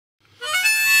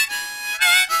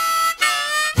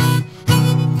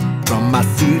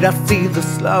street I see the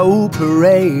slow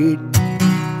parade,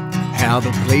 how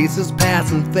the places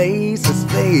pass and faces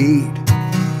fade,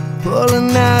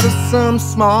 pulling out of some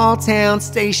small town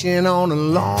station on a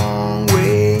long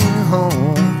way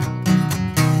home.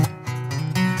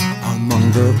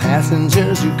 Among the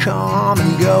passengers who come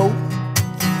and go,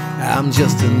 I'm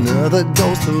just another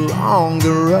ghost along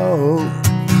the road,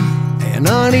 an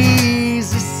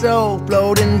uneasy soul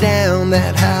floating down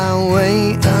that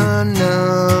highway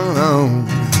unknown.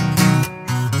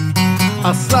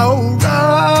 A slow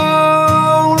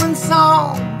rolling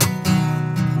song,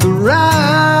 the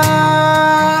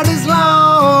ride is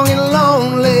long and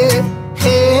lonely,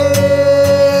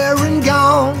 here and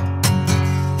gone.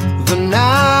 The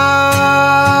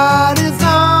night is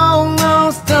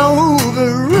almost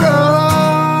over.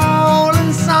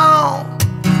 Rolling song,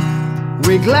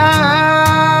 we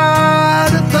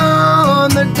glide upon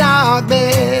the dark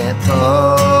bed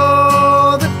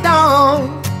for the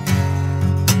dawn.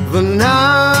 The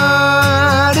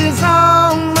night is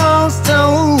almost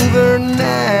over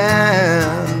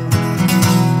now.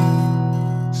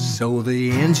 So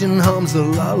the engine hums a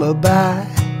lullaby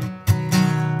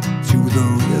to the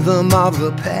rhythm of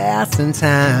the passing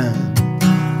time.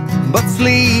 But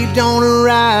sleep don't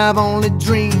arrive, only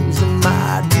dreams of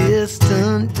my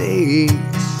distant days,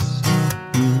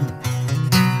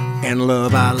 and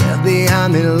love I left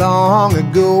behind me long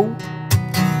ago.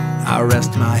 I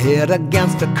rest my head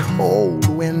against a cold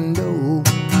window.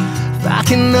 If I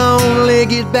can only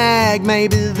get back,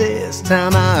 maybe this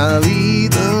time I'll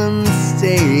even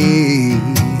stay.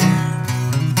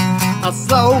 A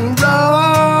slow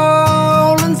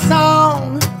rolling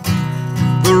song,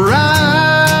 the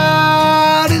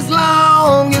ride is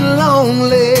long and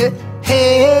lonely,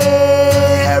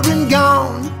 here and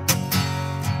gone.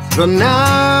 The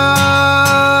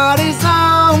night is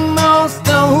almost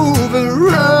over.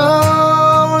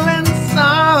 Rolling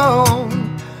song,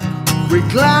 we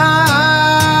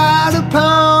glide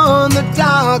upon the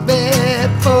dark bed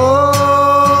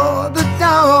for the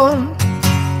dawn.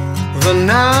 The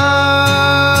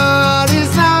night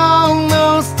is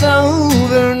almost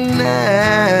over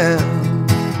now.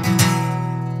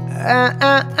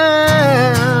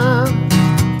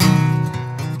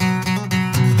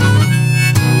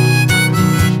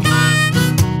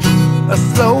 A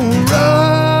slow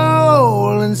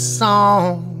rolling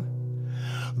song,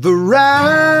 the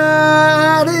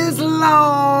ride is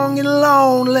long and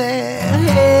lonely,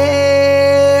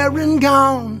 here and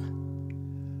gone.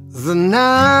 The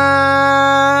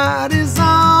night is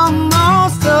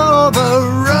almost over.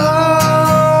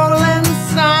 Rolling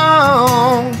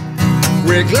song,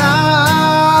 we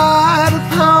glide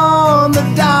upon the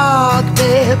dark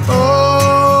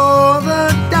before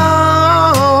the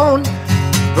dawn.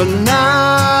 The night